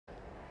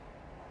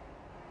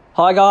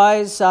Hi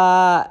guys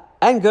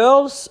and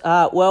girls,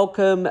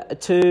 welcome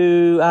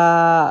to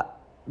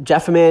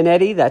Jaffaman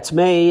Eddie, that's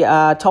me,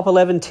 top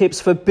 11 tips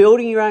for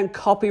building your own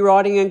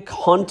copywriting and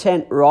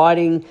content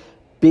writing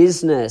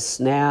business.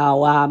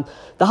 Now,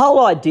 the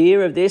whole idea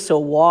of this,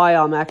 or why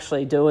I'm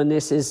actually doing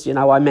this, is,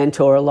 I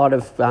mentor a lot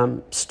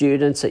of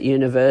students at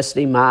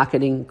university,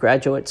 marketing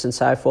graduates and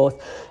so forth.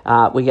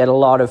 We get a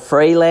lot of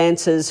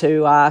freelancers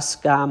who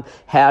ask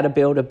how to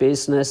build a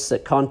business,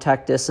 that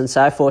contact us and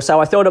so forth.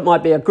 So I thought it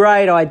might be a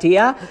great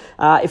idea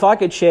if I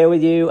could share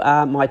with you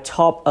my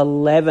top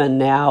 11.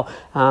 Now,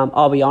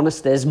 I'll be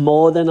honest, there's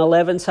more than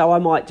 11, so I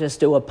might just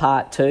do a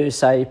part 2.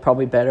 So you're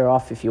probably better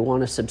off, if you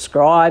want to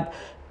subscribe,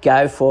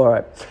 go for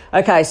it.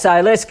 Okay, so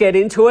let's get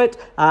into it.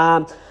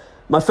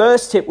 My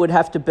first tip would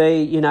have to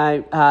be, be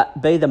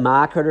the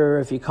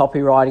marketer of your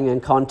copywriting and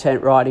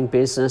content writing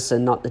business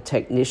and not the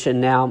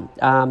technician. Now,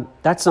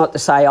 that's not to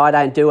say I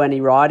don't do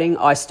any writing.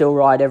 I still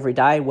write every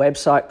day,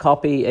 website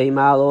copy,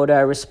 email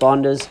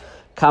autoresponders,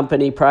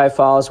 company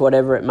profiles,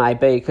 whatever it may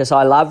be, because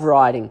I love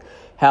writing.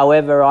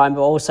 However, I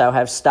also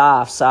have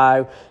staff.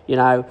 So,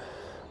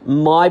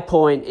 my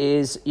point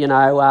is,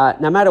 no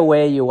matter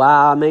where you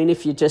are,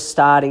 if you're just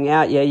starting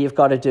out, you've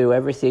got to do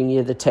everything.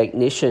 You're the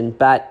technician,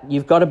 but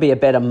you've got to be a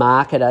better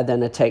marketer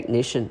than a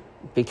technician,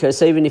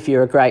 because even if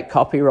you're a great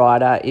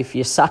copywriter, if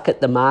you suck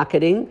at the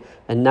marketing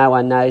and no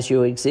one knows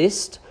you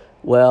exist,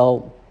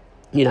 well,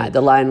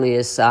 the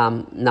loneliest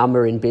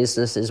number in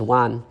business is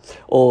 1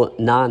 or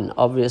none,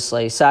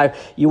 obviously. So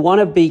you want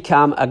to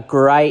become a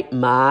great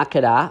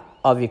marketer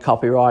of your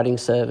copywriting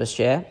service,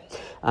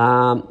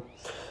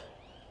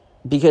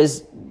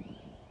 because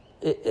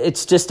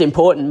it's just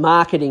important.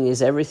 Marketing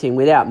is everything.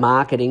 Without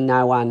marketing,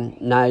 no one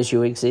knows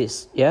you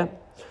exist,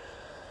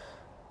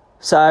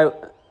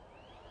 So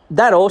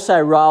that also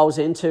rolls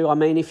into,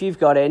 if you've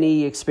got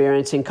any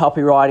experience in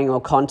copywriting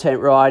or content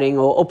writing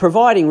or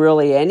providing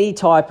really any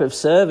type of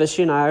service,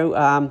 you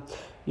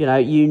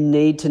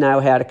need to know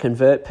how to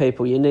convert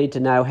people. You need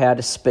to know how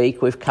to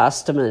speak with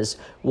customers,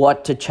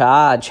 what to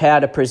charge, how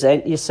to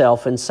present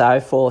yourself and so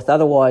forth.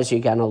 Otherwise,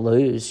 you're going to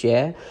lose,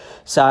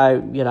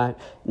 So,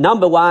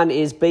 number 1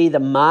 is be the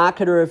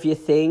marketer of your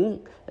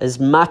thing as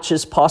much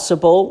as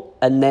possible,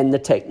 and then the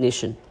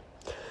technician.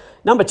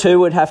 Number 2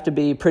 would have to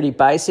be a pretty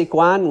basic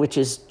one, which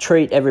is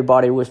treat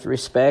everybody with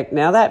respect.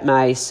 Now, that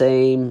may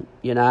seem,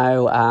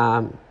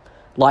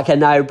 like a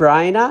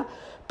no-brainer,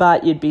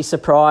 but you'd be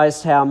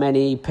surprised how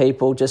many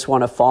people just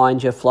want to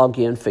find you, flog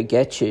you, and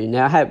forget you.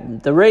 Now,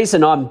 the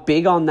reason I'm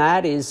big on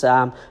that is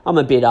I'm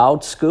a bit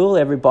old school.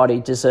 Everybody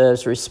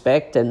deserves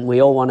respect, and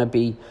we all want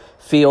to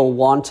feel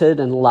wanted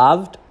and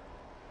loved.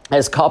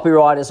 As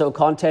copywriters or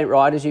content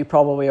writers, you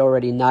probably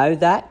already know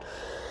that.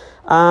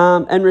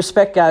 And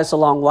respect goes a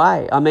long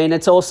way.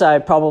 It's also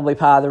probably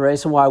part of the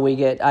reason why we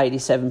get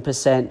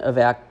 87% of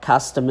our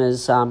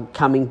customers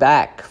coming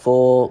back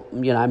for,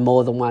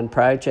 more than one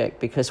project,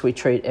 because we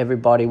treat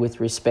everybody with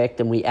respect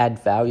and we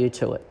add value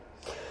to it.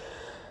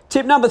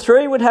 Tip number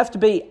 3 would have to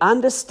be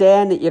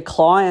understand that your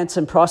clients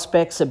and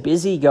prospects are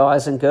busy,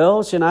 guys and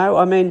girls.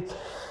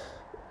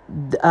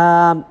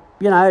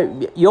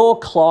 Your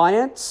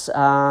clients,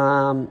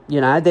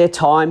 they're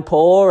time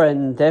poor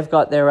and they've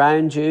got their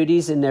own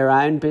duties in their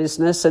own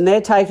business, and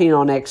they're taking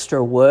on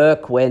extra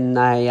work when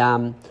they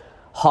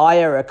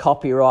hire a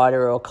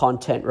copywriter or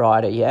content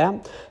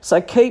writer,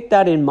 So keep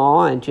that in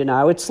mind,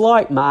 It's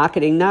like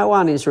marketing. No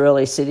one is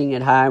really sitting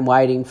at home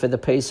waiting for the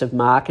piece of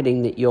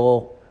marketing that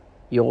you're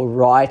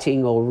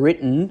writing or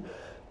written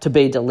to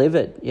be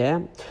delivered,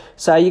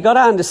 So you got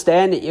to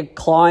understand that your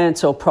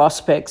clients or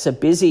prospects are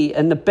busy,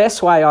 and the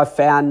best way I've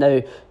found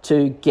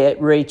to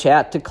reach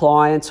out to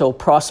clients or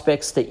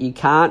prospects that you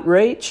can't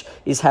reach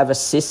is have a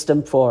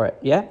system for it,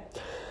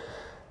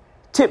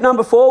 Tip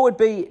number 4 would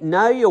be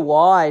know your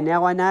why.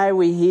 Now, I know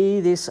we hear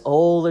this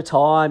all the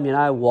time,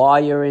 why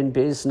you're in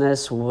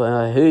business,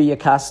 who your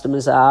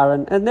customers are,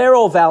 and they're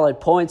all valid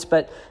points.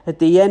 But at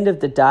the end of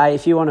the day,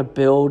 if you want to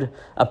build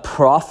a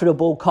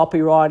profitable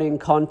copywriting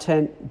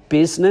content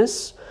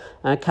business,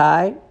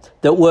 that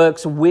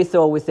works with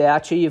or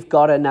without you, you've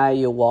got to know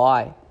your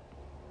why.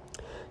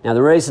 Now,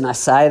 the reason I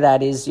say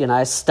that is,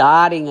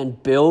 starting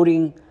and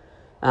building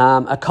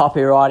a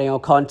copywriting or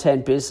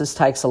content business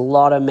takes a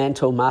lot of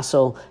mental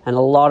muscle and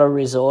a lot of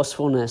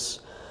resourcefulness.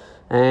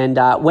 And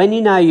when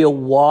you know your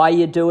why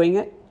you're doing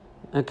it,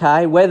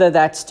 whether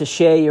that's to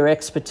share your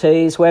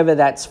expertise, whether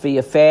that's for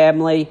your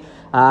family,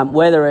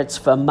 whether it's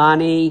for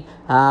money,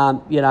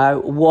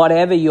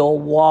 whatever your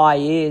why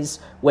is,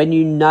 when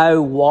you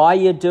know why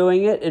you're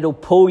doing it, it'll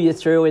pull you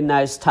through in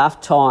those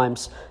tough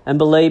times. And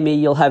believe me,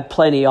 you'll have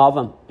plenty of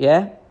them,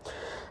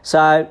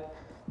 So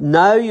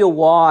know your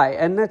why,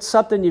 and that's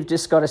something you've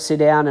just got to sit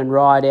down and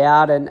write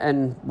out, and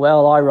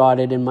I write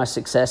it in my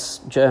success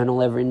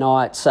journal every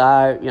night.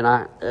 So,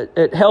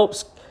 it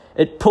helps,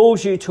 it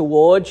pulls you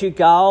towards your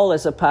goal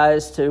as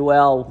opposed to,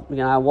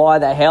 why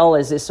the hell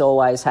is this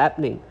always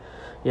happening?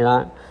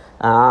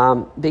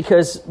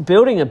 Because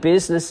building a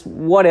business,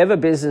 whatever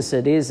business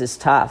it is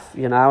tough,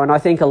 and I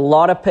think a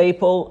lot of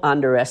people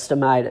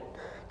underestimate it.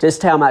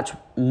 just how much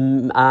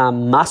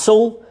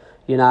muscle,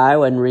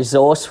 and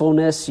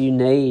resourcefulness you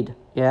need,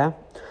 yeah.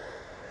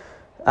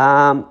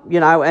 And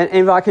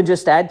if I could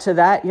just add to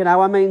that,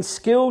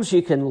 skills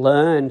you can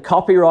learn,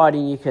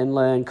 copywriting you can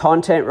learn,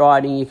 content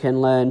writing you can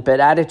learn, but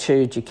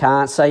attitude you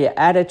can't. So your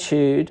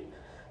attitude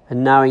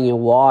and knowing your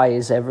why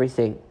is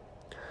everything.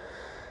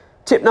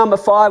 Tip number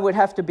 5 would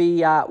have to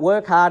be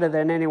work harder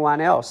than anyone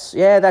else.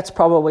 Yeah, that's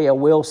probably a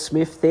Will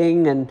Smith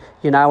thing. And,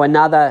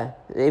 another,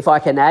 if I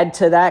can add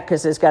to that,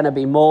 because there's going to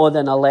be more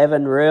than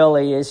 11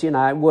 really, is,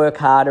 work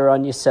harder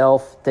on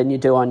yourself than you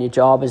do on your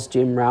job, as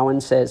Jim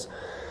Rohn says.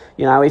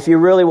 If you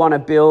really want to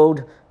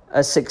build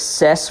a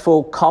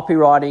successful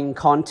copywriting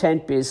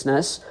content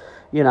business,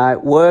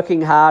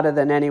 working harder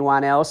than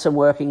anyone else and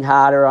working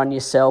harder on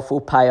yourself will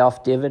pay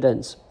off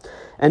dividends.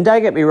 And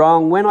don't get me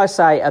wrong, when I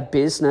say a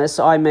business,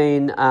 I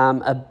mean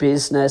a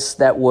business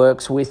that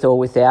works with or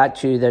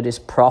without you that is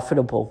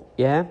profitable,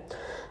 yeah?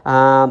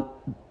 And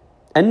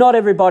not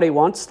everybody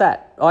wants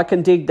that. I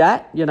can dig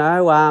that, I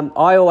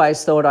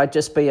always thought I'd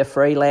just be a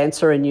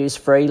freelancer and use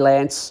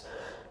freelancers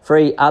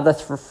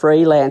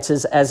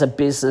as a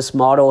business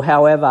model.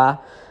 However,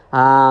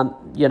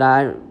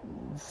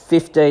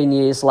 15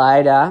 years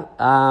later,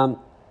 I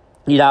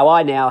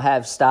now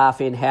have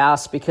staff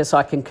in-house because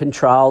I can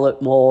control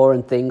it more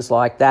and things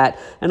like that.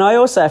 And I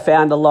also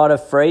found a lot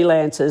of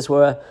freelancers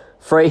were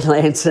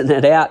freelancing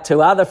it out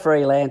to other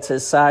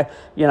freelancers. So,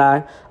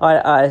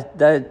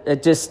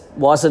 it just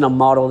wasn't a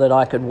model that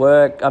I could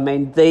work. I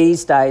mean,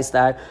 these days,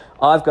 though,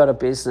 I've got a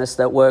business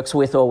that works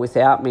with or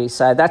without me.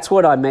 So that's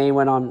what I mean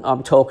when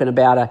I'm talking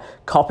about a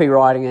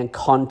copywriting and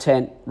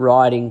content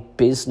writing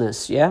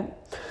business, yeah?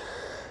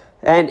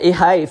 And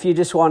hey, if you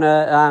just want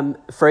to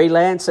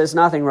freelance, there's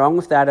nothing wrong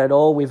with that at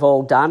all. We've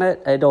all done it.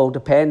 It all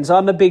depends.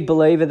 I'm a big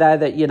believer, though,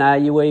 that,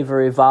 you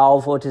either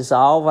evolve or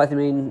dissolve. I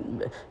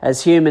mean,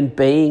 as human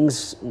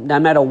beings, no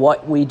matter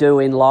what we do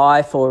in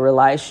life or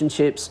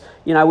relationships,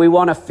 we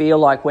want to feel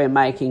like we're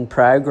making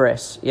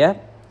progress, yeah?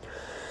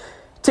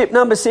 Tip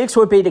number 6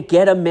 would be to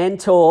get a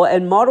mentor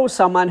and model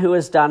someone who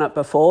has done it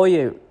before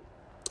you.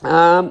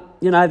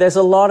 There's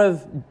a lot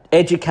of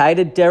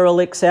educated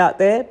derelicts out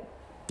there.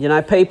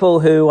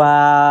 People who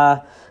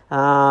are,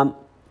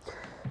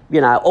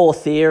 all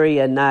theory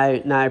and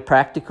no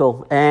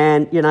practical.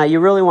 And, you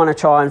really want to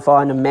try and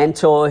find a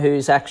mentor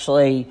who's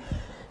actually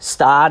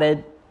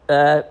started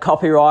a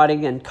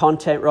copywriting and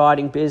content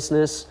writing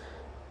business,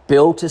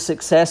 built a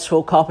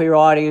successful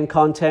copywriting and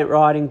content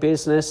writing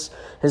business,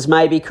 has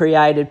maybe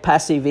created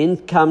passive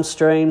income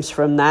streams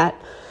from that.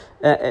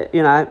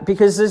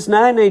 Because there's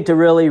no need to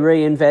really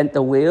reinvent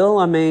the wheel.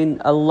 I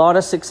mean, a lot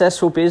of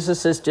successful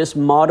businesses just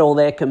model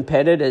their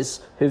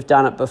competitors who've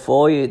done it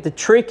before you. The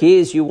trick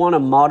is you want to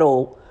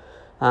model,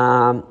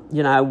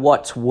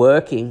 what's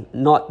working,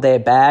 not their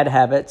bad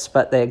habits,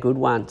 but their good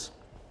ones.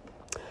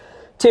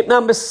 Tip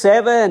number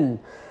 7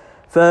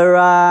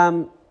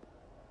 for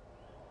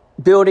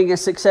building a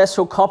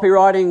successful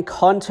copywriting,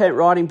 content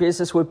writing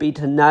business would be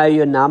to know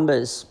your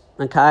numbers.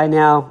 Okay,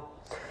 now,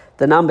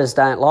 the numbers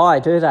don't lie,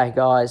 do they,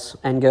 guys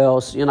and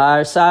girls?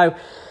 So,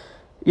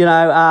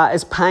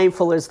 as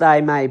painful as they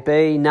may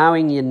be,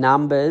 knowing your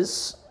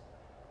numbers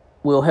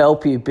will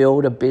help you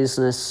build a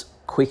business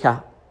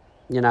quicker.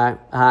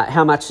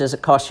 How much does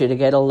it cost you to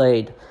get a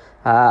lead?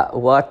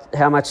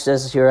 How much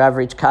does your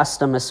average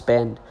customer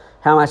spend?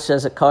 How much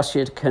does it cost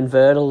you to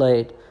convert a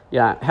lead?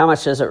 How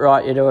much does it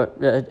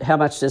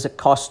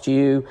cost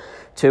you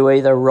to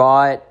either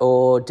write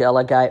or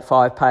delegate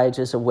 5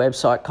 pages of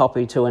website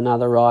copy to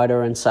another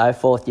writer and so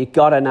forth? You've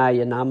got to know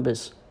your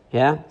numbers,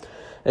 yeah?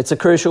 It's a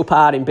crucial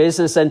part in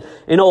business. And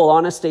in all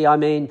honesty, I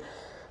mean,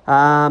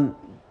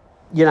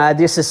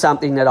 this is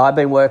something that I've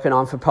been working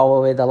on for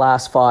probably the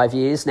last 5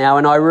 years now,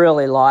 and I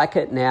really like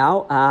it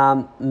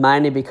now,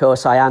 mainly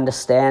because I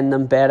understand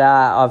them better.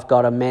 I've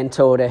got a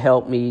mentor to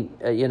help me,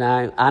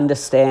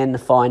 understand the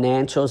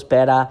financials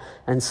better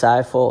and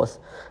so forth.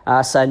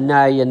 So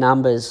know your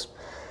numbers.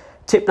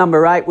 Tip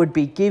number 8 would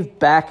be give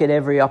back at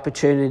every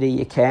opportunity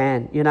you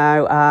can,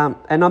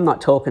 and I'm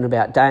not talking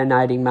about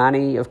donating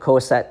money. Of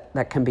course,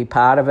 that can be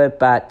part of it,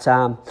 but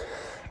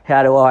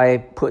how do I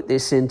put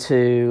this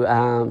into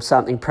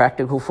something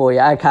practical for you?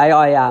 Okay,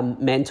 I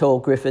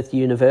mentor Griffith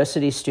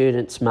University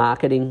students,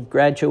 marketing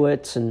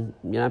graduates and,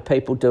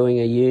 people doing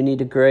a uni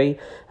degree.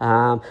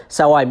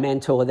 So I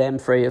mentor them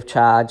free of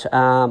charge.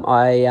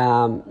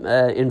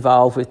 I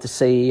involved with the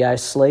CEO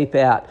Sleep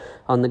Out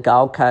on the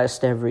Gold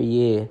Coast every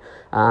year.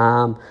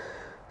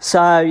 So,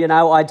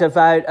 I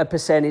devote a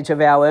percentage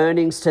of our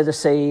earnings to the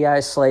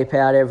CEO Sleep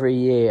Out every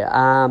year.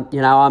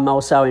 I'm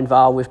also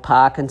involved with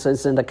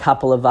Parkinson's and a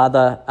couple of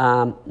other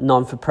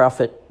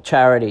non-for-profit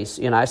charities,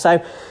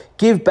 So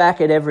give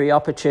back at every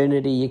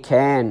opportunity you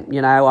can.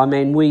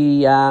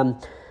 We,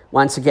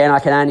 once again, I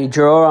can only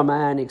draw on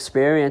my own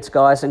experience,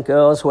 guys and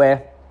girls,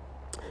 where,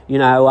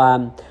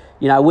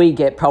 we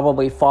get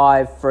probably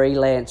 5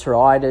 freelance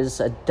writers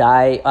a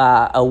day,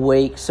 a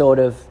week, sort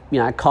of,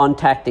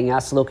 contacting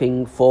us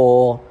looking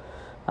for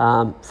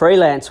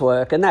freelance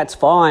work, and that's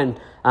fine.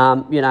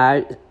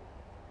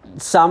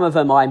 some of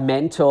them I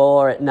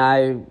mentor at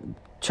no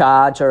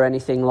charge or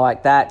anything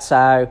like that.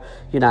 So,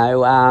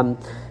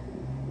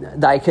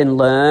 they can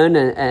learn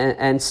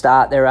and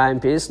start their own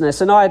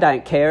business. And I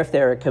don't care if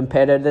they're a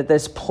competitor.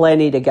 There's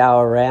plenty to go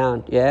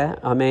around, yeah?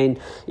 I mean,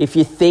 if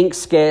you think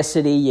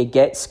scarcity, you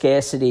get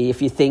scarcity.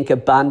 If you think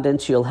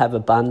abundance, you'll have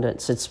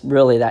abundance. It's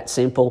really that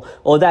simple.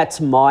 Or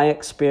that's my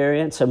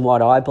experience and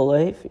what I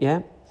believe,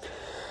 yeah?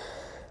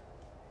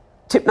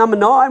 Tip number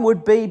 9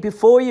 would be,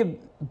 before you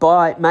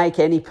make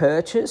any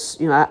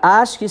purchase,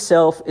 ask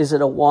yourself, is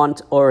it a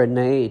want or a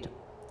need?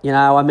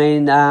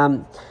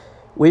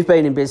 We've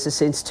been in business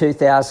since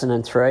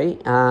 2003,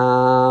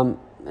 and,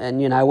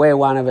 we're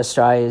one of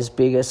Australia's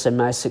biggest and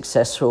most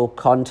successful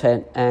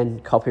content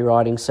and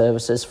copywriting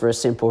services for a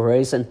simple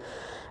reason.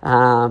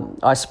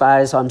 I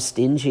suppose I'm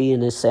stingy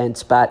in a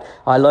sense, but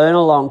I learned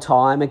a long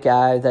time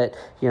ago that,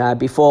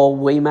 before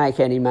we make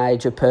any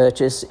major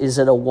purchase, is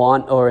it a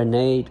want or a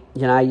need?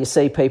 You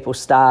see people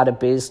start a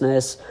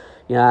business,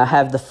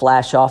 have the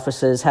flash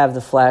offices, have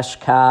the flash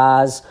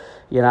cars,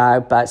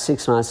 but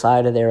 6 months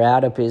later they're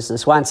out of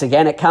business. Once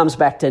again, it comes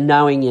back to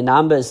knowing your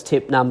numbers,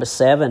 tip number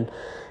 7,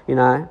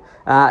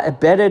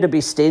 better to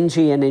be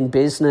stingy and in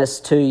business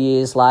 2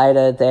 years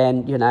later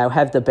than,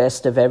 have the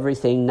best of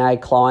everything, no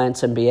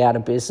clients, and be out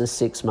of business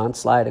 6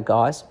 months later,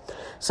 guys.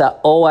 So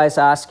always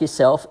ask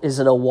yourself, is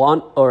it a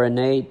want or a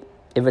need?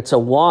 If it's a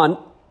want,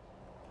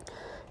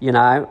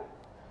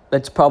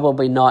 it's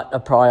probably not a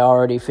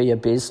priority for your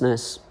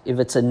business. If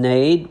it's a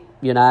need,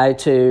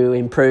 to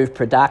improve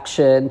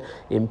production,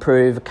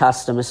 improve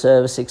customer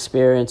service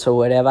experience or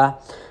whatever,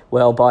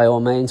 well, by all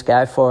means,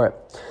 go for it.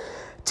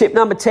 Tip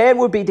number 10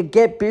 would be to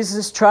get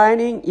business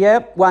training.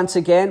 Yep, once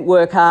again,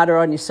 work harder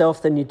on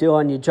yourself than you do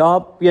on your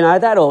job.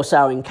 That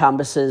also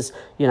encompasses,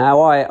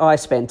 I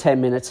spend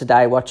 10 minutes a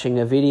day watching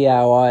a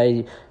video.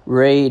 I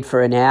read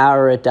for an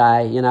hour a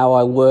day.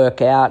 I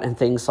work out and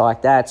things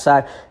like that.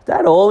 So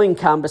that all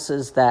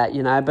encompasses that,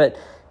 but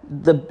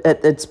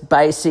at its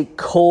basic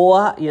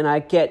core,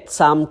 get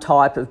some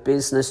type of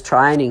business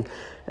training.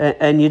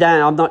 And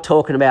I'm not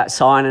talking about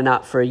signing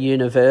up for a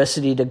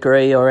university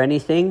degree or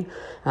anything.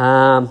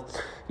 Of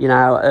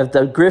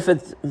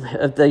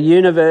the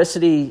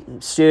university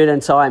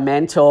students I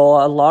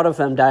mentor, a lot of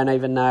them don't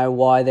even know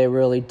why they're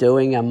really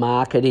doing a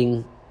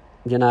marketing,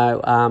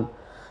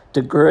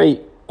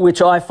 degree,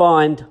 which I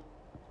find,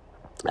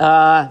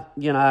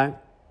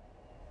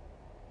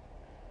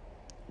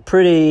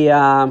 pretty,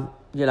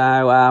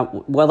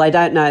 well, they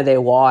don't know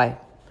their why.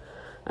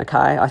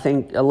 Okay, I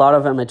think a lot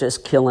of them are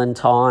just killing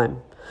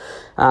time.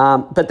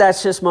 But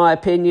that's just my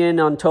opinion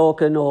on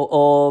talking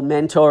or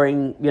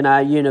mentoring,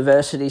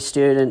 university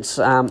students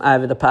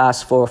over the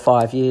past 4 or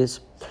 5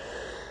 years.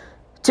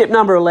 Tip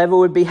number 11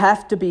 would be,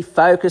 have to be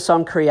focused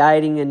on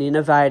creating and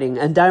innovating,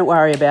 and don't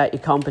worry about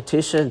your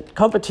competition.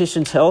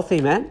 Competition's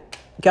healthy, man.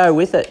 Go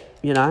with it,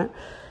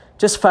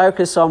 Just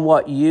focus on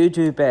what you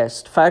do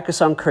best.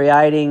 Focus on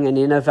creating and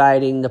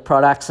innovating the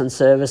products and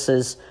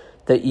services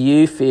that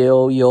you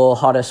feel your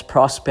hottest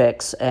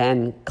prospects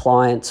and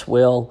clients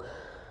will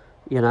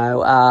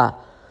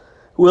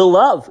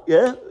love,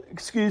 yeah?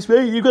 Excuse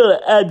me, you've got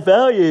to add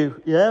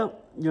value, yeah?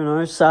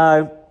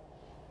 So,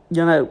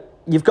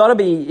 you've got to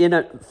be in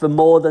it for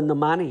more than the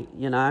money,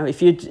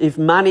 If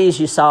money is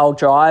your sole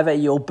driver,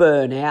 you'll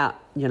burn out,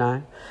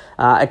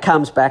 It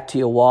comes back to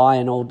your why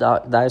and all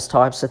those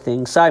types of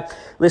things. So,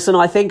 listen,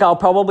 I think I'll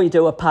probably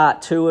do a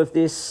part 2 of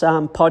this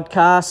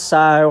podcast.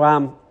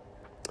 So,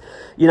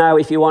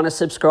 if you want to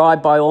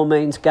subscribe, by all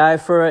means, go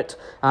for it.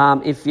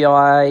 If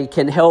I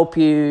can help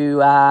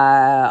you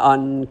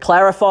on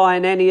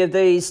clarifying any of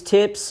these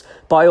tips,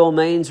 by all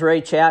means,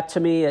 reach out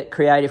to me at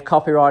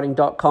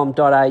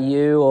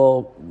creativecopywriting.com.au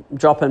or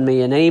dropping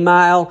me an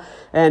email.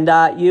 And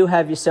you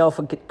have yourself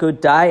a good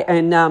day.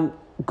 And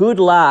good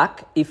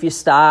luck if you're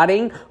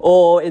starting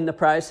or in the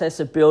process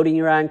of building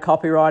your own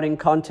copywriting,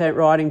 content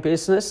writing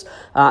business.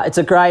 It's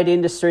a great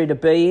industry to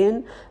be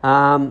in,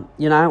 I'll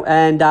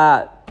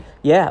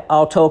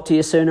talk to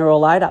you sooner or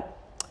later.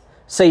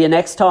 See you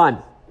next time.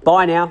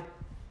 Bye now.